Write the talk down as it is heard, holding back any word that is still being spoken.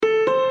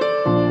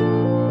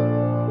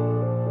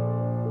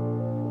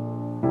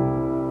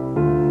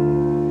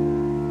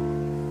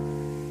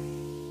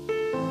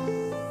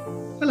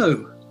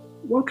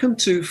Welcome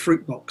to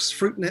Fruitbox,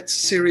 Fruitnet's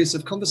series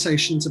of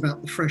conversations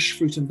about the fresh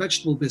fruit and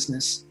vegetable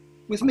business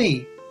with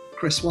me,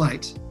 Chris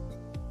White.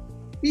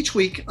 Each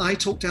week, I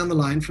talk down the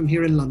line from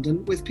here in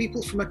London with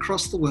people from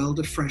across the world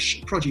of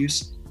fresh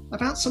produce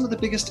about some of the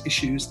biggest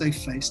issues they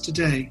face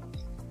today.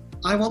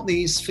 I want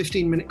these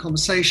 15-minute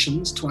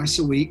conversations twice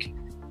a week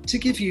to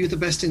give you the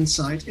best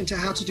insight into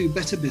how to do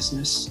better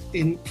business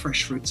in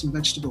fresh fruits and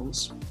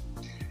vegetables.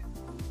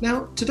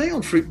 Now, today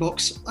on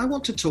Fruitbox, I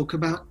want to talk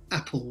about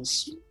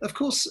apples. Of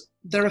course,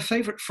 they're a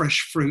favourite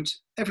fresh fruit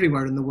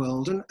everywhere in the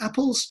world, and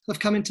apples have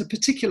come into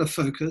particular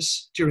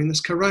focus during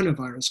this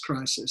coronavirus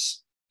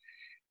crisis.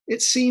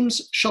 It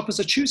seems shoppers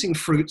are choosing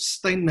fruits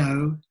they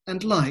know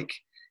and like,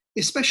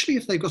 especially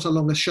if they've got a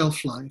longer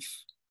shelf life.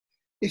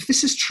 If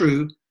this is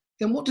true,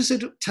 then what does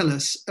it tell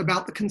us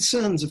about the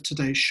concerns of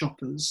today's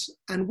shoppers,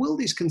 and will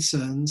these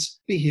concerns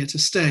be here to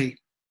stay?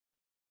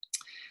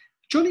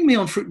 Joining me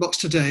on Fruitbox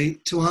today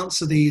to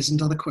answer these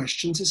and other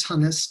questions is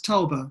Hannes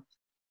Tauber.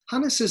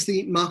 Hannes is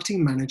the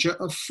marketing manager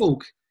of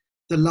Fug,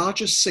 the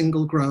largest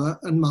single grower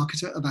and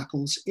marketer of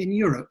apples in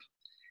Europe.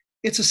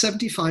 It's a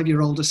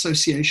 75-year-old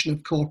association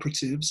of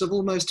cooperatives of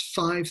almost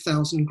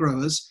 5,000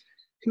 growers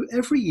who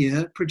every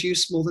year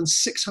produce more than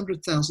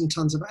 600,000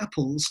 tonnes of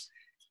apples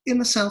in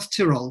the South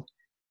Tyrol,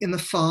 in the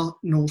far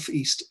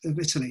northeast of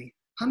Italy.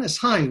 Hannes,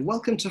 hi,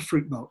 welcome to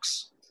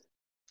Fruitbox.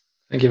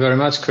 Thank you very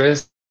much,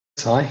 Chris.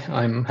 Hi,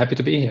 I'm happy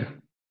to be here.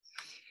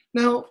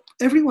 Now,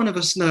 every one of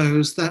us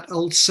knows that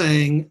old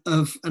saying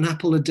of an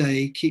apple a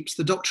day keeps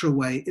the doctor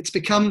away. It's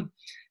become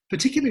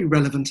particularly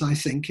relevant, I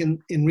think,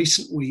 in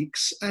recent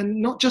weeks,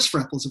 and not just for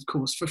apples, of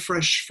course, for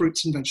fresh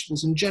fruits and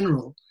vegetables in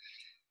general.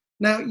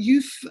 Now,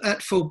 you've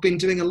at Fug been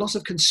doing a lot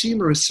of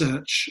consumer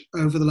research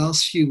over the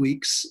last few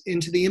weeks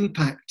into the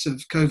impact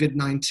of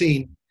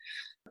COVID-19.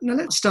 Now,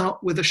 let's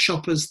start with the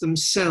shoppers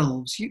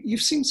themselves.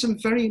 You've seen some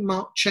very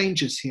marked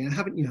changes here,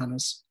 haven't you,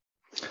 Hannes?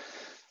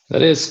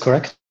 That is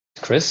correct,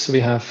 Chris. We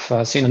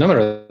have seen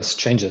numerous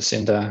changes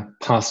in the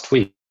past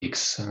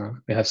weeks.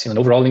 We have seen an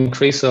overall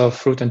increase of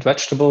fruit and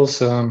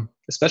vegetables,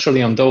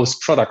 especially on those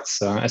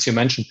products, as you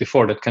mentioned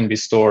before, that can be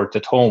stored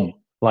at home,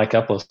 like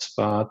apples,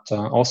 but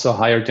also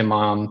higher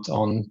demand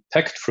on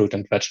packed fruit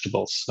and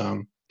vegetables,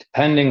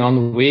 depending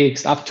on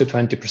weeks, up to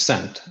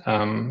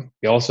 20%.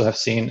 We also have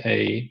seen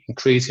an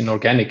increase in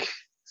organic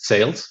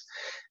sales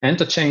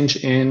and a change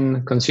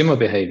in consumer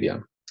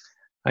behavior.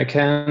 I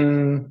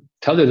can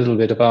tell you a little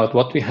bit about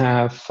what we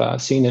have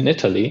seen in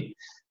Italy,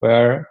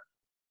 where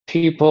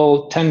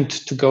people tend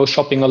to go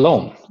shopping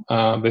alone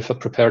with a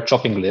prepared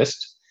shopping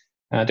list.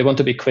 They want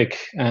to be quick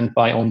and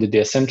buy only the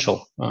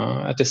essential.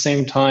 At the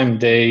same time,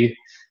 they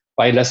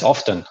buy less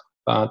often,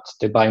 but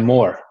they buy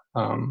more.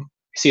 We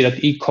see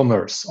that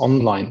e-commerce,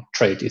 online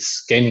trade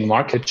is gaining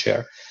market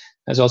share.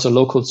 There's also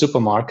local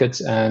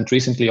supermarkets, and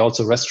recently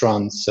also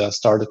restaurants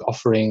started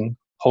offering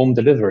home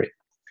delivery.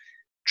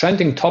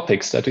 Trending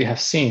topics that we have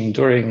seen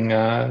during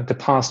the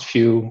past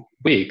few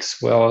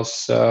weeks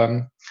was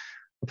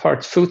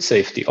apart food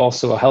safety,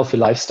 also a healthy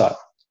lifestyle.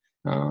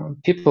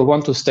 People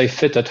want to stay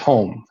fit at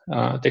home.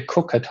 They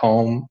cook at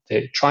home.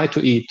 They try to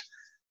eat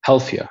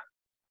healthier.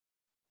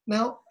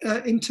 Now,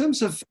 in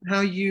terms of how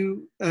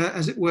you,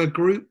 as it were,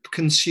 group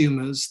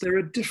consumers, there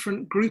are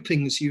different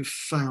groupings you've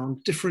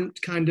found,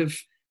 different kind of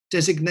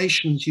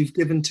designations you've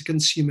given to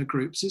consumer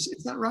groups.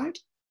 Is that right?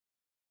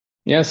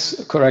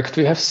 Yes, correct.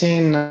 We have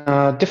seen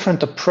a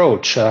different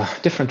approach,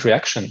 different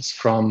reactions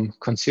from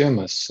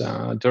consumers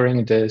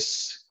during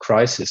this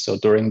crisis or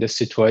during this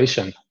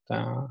situation.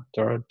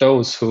 There are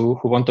those who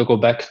want to go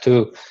back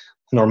to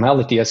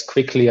normality as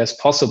quickly as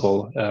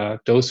possible,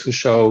 those who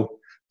show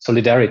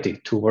solidarity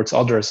towards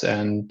others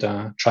and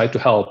try to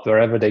help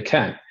wherever they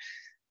can,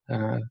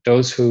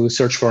 those who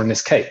search for an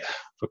escape.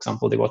 For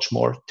example, they watch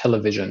more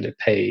television,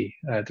 they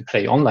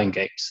play online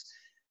games.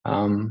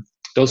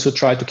 Those who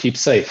try to keep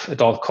safe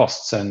at all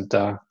costs and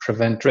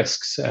prevent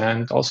risks,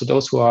 and also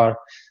those who are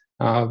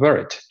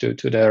worried due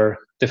to their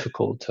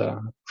difficult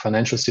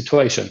financial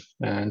situation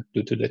and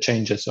due to the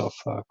changes of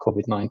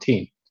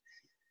COVID-19.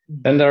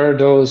 Then there are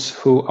those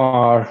who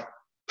are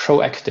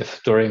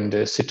proactive during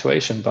the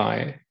situation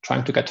by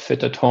trying to get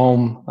fit at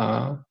home,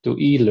 do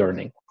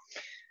e-learning.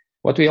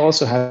 What we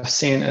also have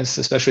seen is,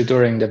 especially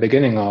during the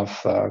beginning of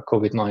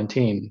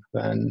COVID-19,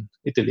 when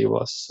Italy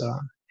was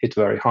hit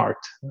very hard,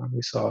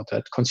 we saw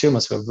that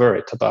consumers were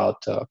worried about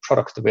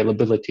product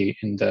availability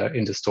in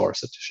the stores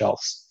at the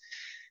shelves.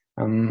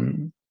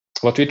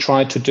 What we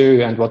tried to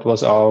do, and what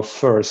was our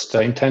first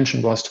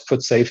intention, was to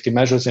put safety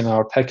measures in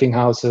our packing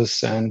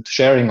houses and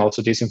sharing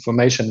also this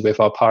information with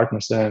our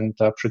partners and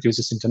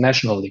producers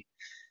internationally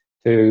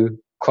to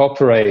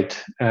cooperate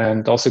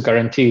and also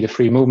guarantee the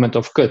free movement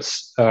of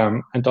goods.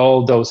 And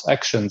all those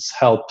actions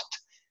helped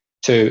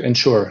to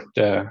ensure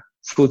the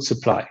food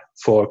supply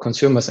for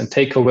consumers and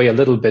take away a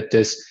little bit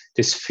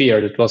this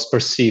fear that was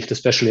perceived,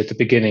 especially at the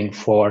beginning,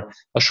 for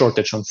a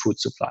shortage on food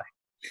supply.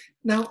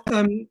 Now,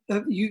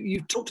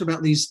 you talked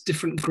about these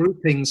different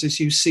groupings as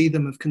you see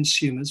them of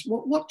consumers.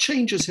 What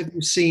changes have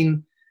you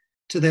seen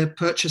to their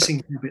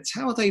purchasing habits?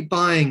 How are they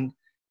buying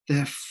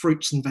their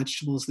fruits and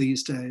vegetables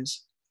these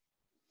days?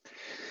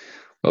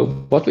 Well,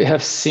 what we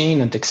have seen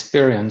and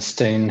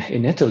experienced in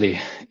Italy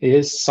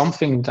is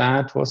something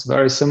that was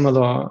very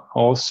similar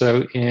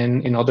also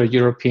in other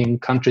European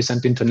countries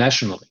and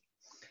internationally.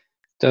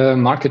 The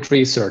market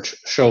research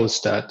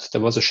shows that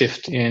there was a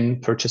shift in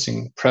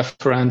purchasing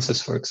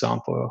preferences, for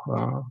example,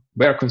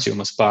 where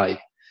consumers buy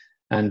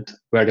and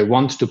where they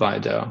want to buy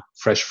their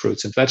fresh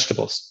fruits and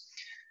vegetables.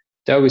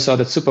 There we saw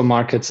that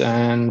supermarkets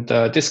and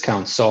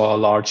discounts saw a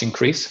large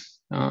increase,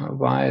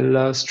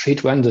 while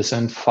street vendors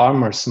and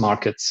farmers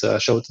markets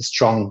showed a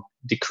strong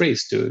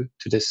decrease to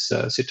this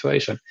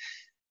situation.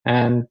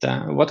 And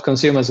what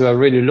consumers were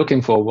really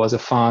looking for was a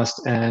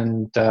fast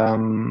and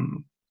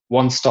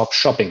one-stop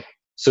shopping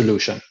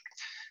solution.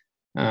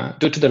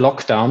 Due to the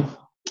lockdown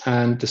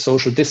and the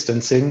social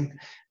distancing,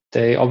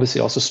 they obviously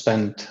also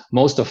spend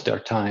most of their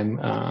time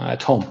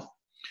at home.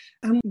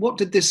 And what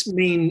did this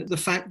mean, the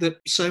fact that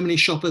so many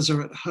shoppers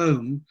are at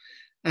home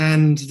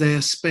and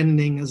they're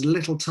spending as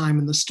little time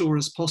in the store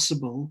as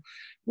possible?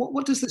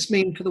 What does this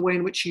mean for the way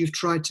in which you've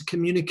tried to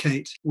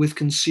communicate with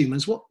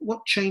consumers?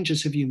 What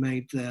changes have you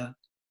made there?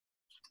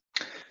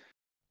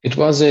 It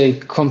was a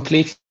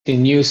completely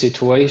new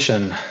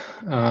situation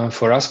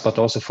for us, but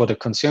also for the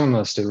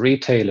consumers, the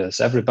retailers,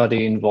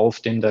 everybody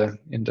involved in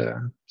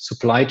the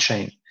supply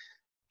chain.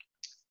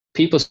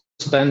 People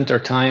spend their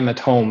time at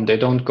home. They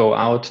don't go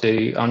out.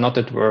 They are not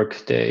at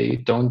work. They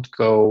don't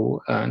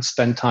go and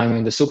spend time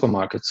in the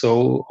supermarket.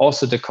 So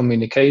also the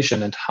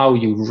communication and how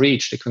you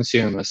reach the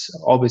consumers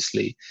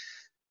obviously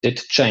did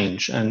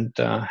change and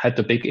had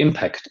a big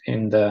impact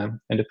in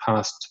the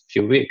past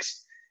few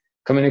weeks.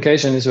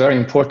 Communication is very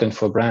important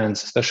for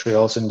brands, especially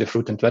also in the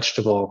fruit and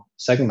vegetable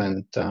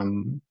segment.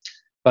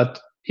 But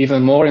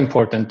even more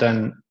important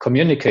than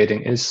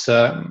communicating is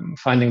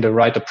finding the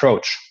right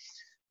approach.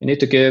 You need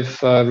to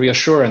give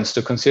reassurance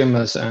to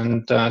consumers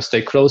and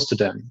stay close to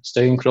them.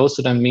 Staying close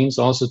to them means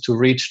also to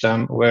reach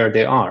them where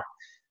they are.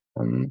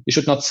 You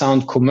should not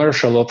sound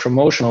commercial or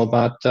promotional,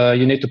 but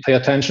you need to pay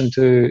attention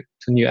to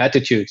new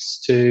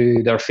attitudes,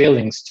 to their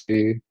feelings,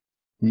 to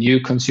new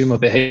consumer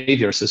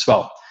behaviors as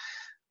well.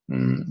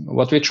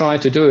 What we try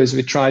to do is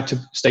we try to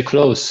stay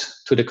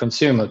close to the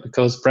consumer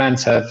because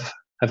brands have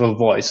a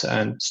voice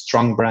and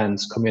strong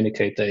brands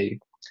communicate an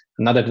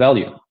added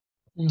value.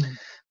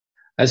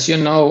 As you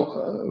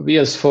know, we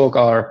as Vogue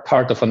are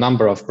part of a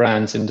number of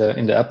brands in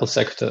the Apple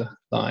sector,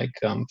 like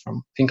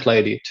from Pink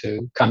Lady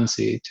to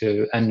Kanzi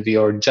to Envy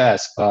or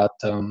Jazz. But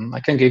I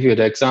can give you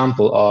the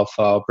example of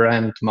our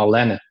brand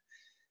Marlene,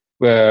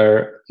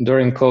 where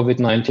during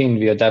COVID-19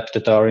 we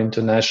adapted our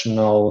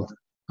international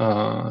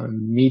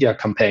media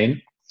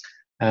campaign,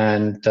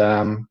 and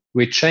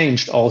we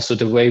changed also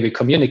the way we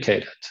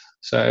communicated.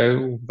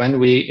 So when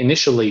we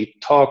initially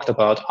talked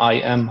about I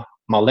am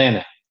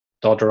Marlene,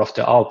 daughter of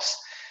the Alps,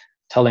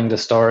 telling the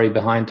story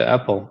behind the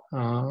apple,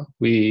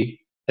 we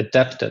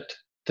adapted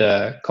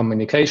the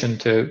communication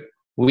to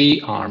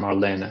we are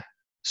Marlene,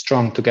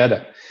 strong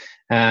together.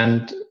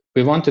 And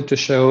we wanted to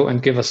show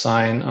and give a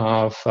sign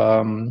of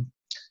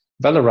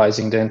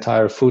valorizing the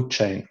entire food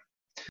chain.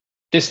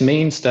 This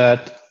means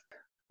that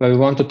when we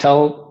want to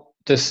tell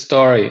the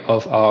story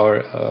of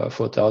our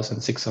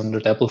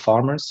 4,600 apple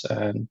farmers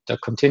and the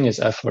continuous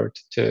effort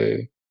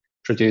to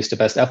produce the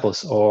best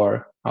apples,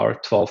 or our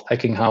 12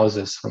 packing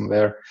houses from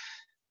where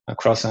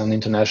across an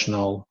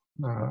international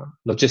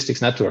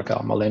logistics network,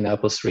 our Marlene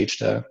apples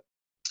reached our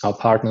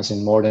partners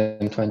in more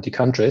than 20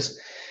 countries,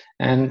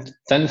 and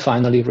then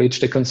finally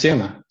reach the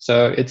consumer.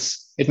 So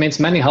it means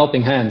many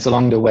helping hands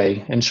along the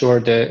way, ensure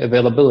the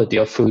availability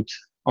of food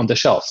on the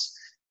shelves.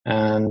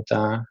 And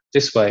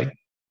this way,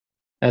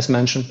 as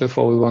mentioned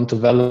before, we want to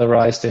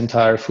valorize the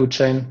entire food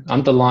chain,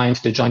 underlined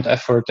the joint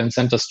effort, and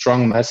sent a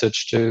strong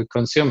message to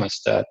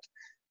consumers that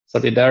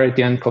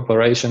solidarity and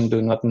cooperation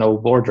do not know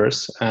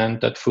borders,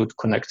 and that food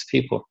connects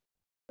people.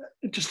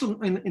 Just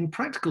in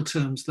practical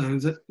terms, though,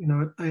 that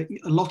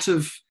a lot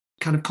of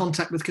kind of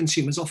contact with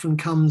consumers often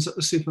comes at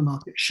the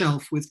supermarket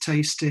shelf with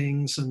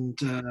tastings and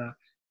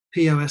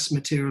POS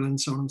material and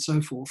so on and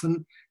so forth.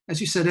 And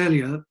as you said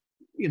earlier,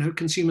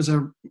 consumers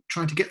are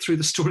trying to get through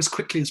the store as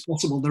quickly as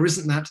possible. There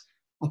isn't that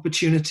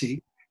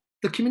opportunity.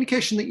 The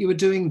communication that you were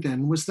doing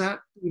then, was that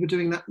you were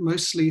doing that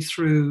mostly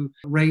through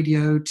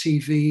radio,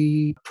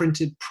 TV,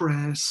 printed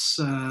press,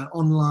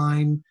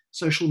 online,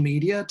 social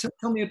media?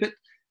 Tell me a bit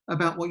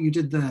about what you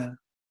did there.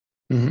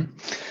 Mm-hmm.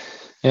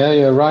 Yeah,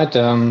 you're right.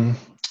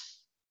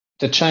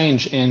 The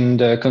change in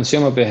the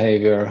consumer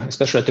behavior,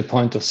 especially at the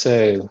point of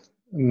sale,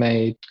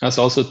 made us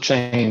also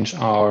change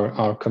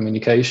our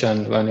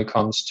communication when it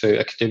comes to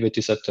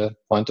activities at the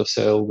point of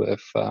sale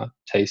with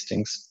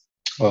tastings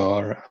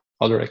or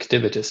other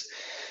activities.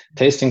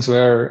 Tastings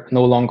were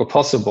no longer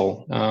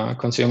possible.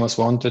 Consumers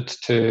wanted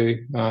to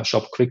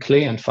shop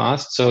quickly and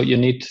fast, so you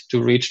need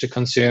to reach the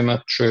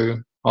consumer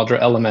through other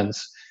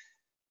elements.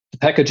 The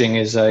packaging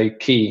is a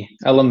key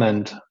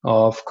element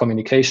of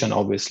communication,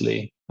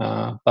 obviously,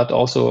 but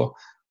also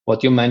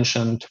what you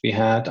mentioned, we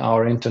had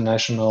our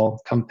international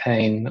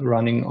campaign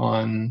running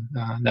on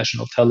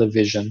national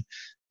television,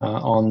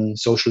 on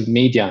social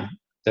media.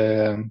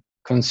 The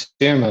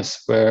consumers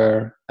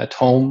were at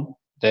home.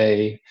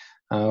 They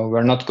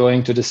were not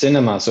going to the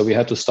cinema, so we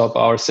had to stop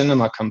our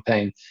cinema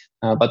campaign.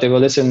 But they were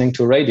listening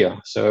to radio,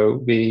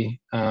 so we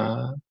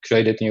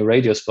created new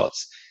radio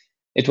spots.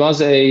 It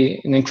was an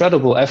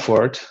incredible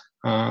effort.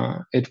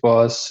 It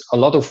was a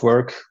lot of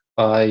work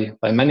by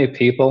many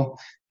people,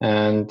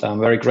 and I'm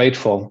very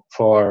grateful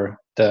for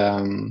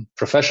the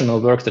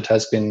professional work that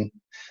has been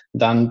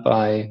done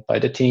by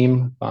the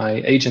team,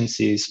 by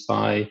agencies,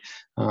 by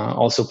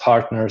also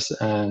partners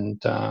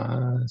and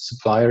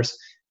suppliers.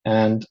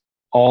 And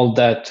all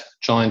that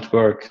joint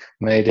work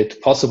made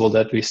it possible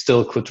that we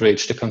still could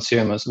reach the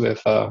consumers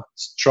with a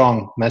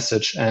strong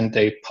message and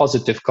a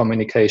positive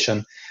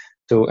communication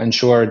to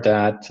ensure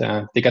that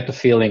they get the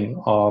feeling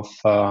of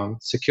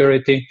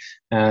security,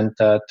 and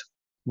that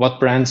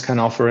what brands can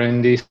offer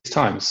in these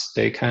times.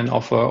 They can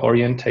offer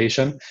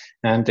orientation,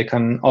 and they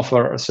can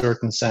offer a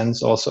certain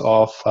sense also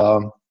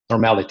of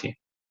normality.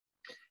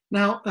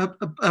 Now,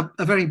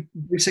 a very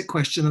basic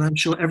question, and I'm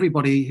sure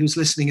everybody who's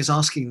listening is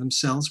asking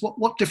themselves,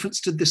 what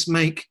difference did this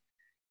make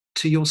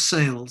to your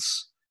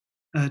sales?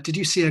 Did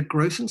you see a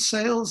growth in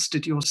sales?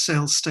 Did your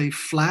sales stay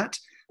flat?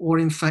 Or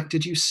in fact,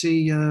 did you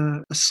see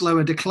a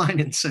slower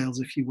decline in sales,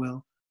 if you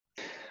will?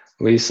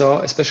 We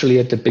saw, especially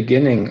at the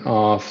beginning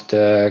of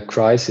the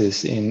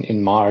crisis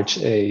in March,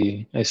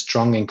 a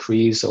strong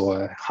increase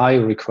or a high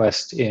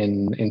request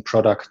in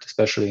product,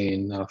 especially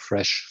in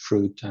fresh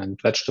fruit and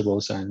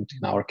vegetables, and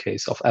in our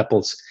case of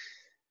apples.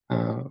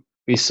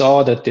 We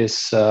saw that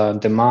this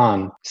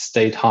demand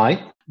stayed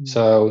high.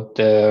 So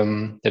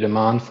the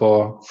demand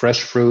for fresh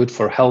fruit,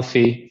 for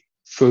healthy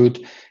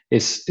food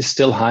is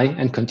still high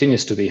and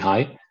continues to be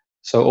high.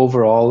 So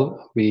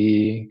overall,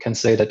 we can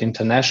say that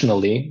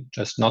internationally,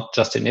 not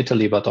just in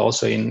Italy, but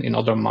also in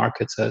other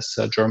markets as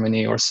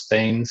Germany or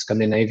Spain,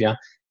 Scandinavia,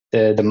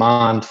 the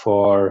demand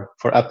for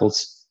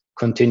apples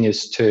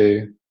continues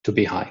to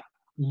be high.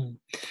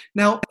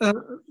 Now,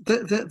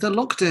 the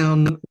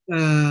lockdown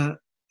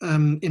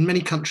in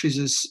many countries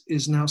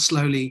is now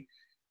slowly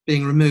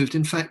being removed.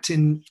 In fact,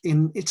 in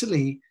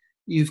Italy,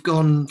 you've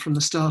gone from the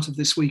start of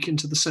this week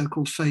into the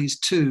so-called phase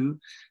 2.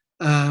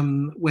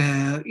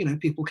 Where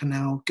people can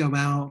now go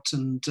out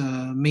and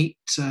meet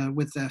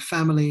with their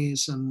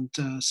families and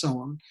so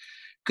on,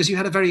 because you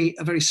had a very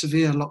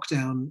severe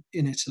lockdown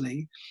in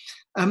Italy,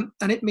 and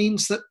it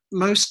means that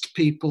most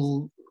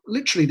people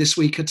literally this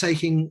week are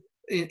taking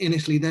in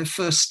Italy their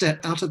first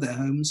step out of their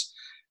homes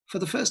for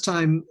the first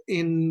time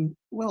in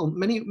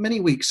many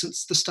weeks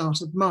since the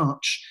start of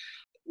March.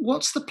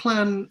 What's the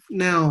plan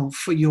now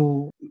for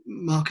your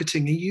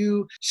marketing? Are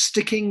you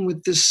sticking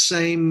with this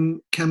same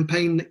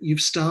campaign that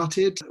you've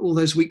started all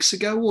those weeks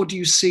ago, or do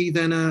you see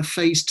then a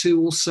phase 2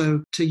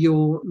 also to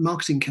your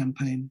marketing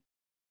campaign?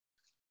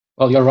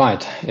 Well, you're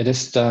right. It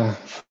is the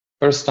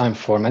first time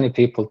for many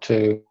people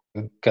to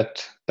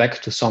get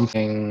back to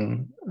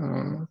something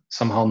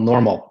somehow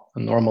normal, a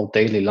normal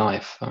daily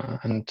life.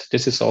 And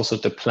this is also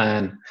the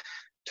plan,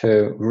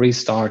 to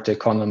restart the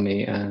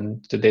economy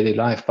and the daily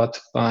life, but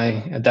by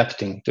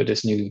adapting to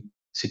this new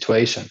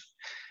situation.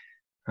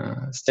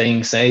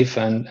 Staying safe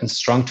and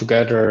strong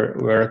together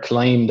were a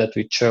claim that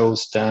we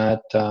chose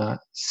that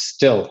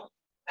still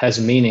has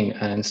meaning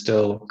and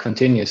still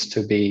continues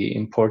to be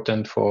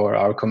important for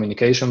our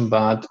communication.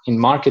 But in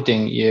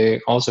marketing,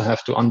 you also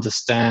have to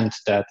understand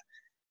that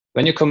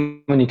when you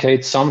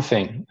communicate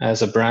something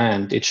as a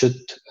brand,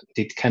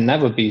 it can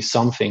never be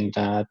something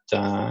that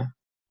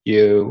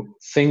you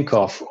think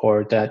of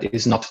or that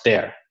is not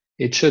there.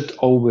 It should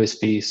always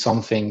be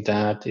something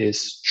that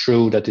is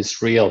true, that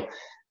is real,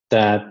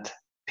 that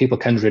people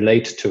can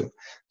relate to.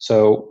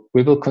 So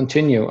we will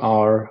continue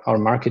our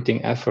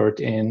marketing effort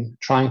in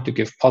trying to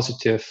give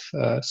positive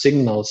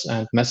signals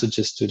and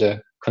messages to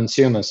the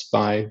consumers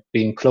by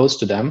being close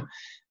to them,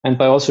 and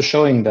by also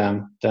showing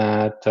them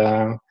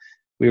that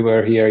we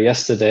were here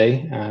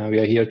yesterday, we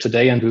are here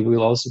today, and we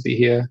will also be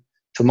here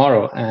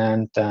tomorrow,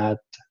 and that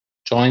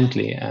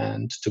jointly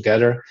and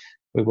together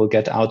we will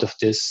get out of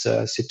this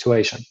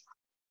situation.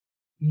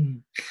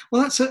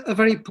 Well, that's a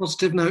very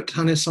positive note,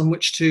 Hannes, on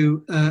which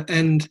to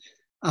end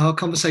our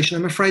conversation.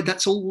 I'm afraid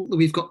that's all that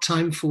we've got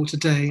time for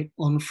today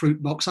on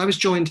Fruitbox. I was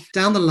joined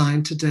down the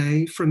line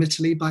today from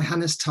Italy by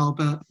Hannes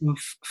Tauber of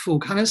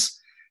Fug. Hannes,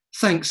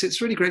 thanks. It's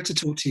really great to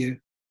talk to you.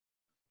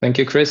 Thank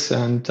you, Chris,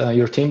 and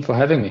your team for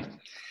having me.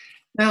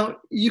 Now,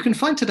 you can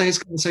find today's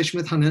conversation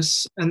with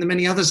Hannes and the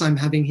many others I'm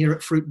having here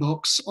at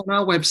Fruitbox on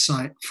our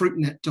website,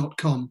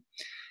 fruitnet.com.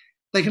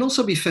 They can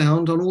also be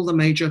found on all the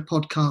major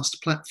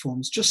podcast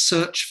platforms. Just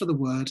search for the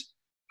word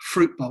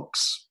Fruitbox.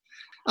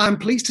 I'm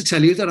pleased to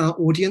tell you that our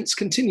audience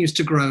continues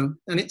to grow,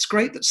 and it's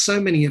great that so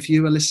many of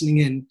you are listening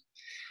in.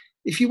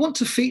 If you want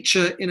to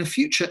feature in a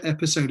future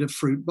episode of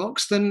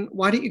Fruitbox, then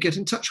why don't you get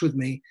in touch with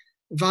me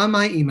via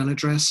my email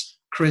address,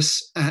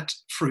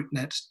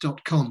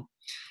 chris@fruitnet.com.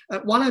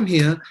 While I'm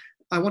here,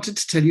 I wanted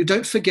to tell you,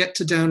 don't forget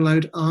to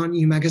download our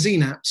new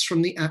magazine apps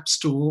from the App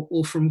Store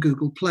or from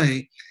Google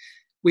Play.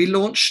 We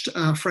launched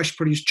our Fresh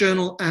Produce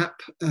Journal app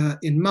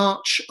in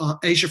March, our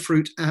Asia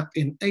Fruit app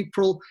in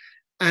April,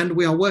 and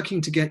we are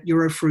working to get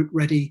Eurofruit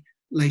ready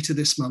later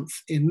this month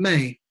in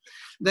May.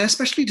 They're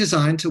specially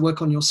designed to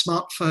work on your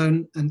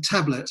smartphone and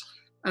tablet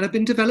and have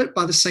been developed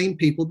by the same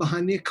people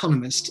behind The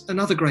Economist,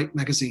 another great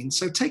magazine.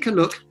 So take a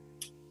look.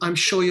 I'm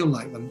sure you'll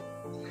like them.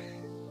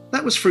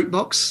 That was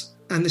Fruitbox,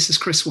 and this is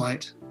Chris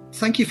White.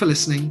 Thank you for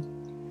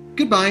listening.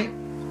 Goodbye.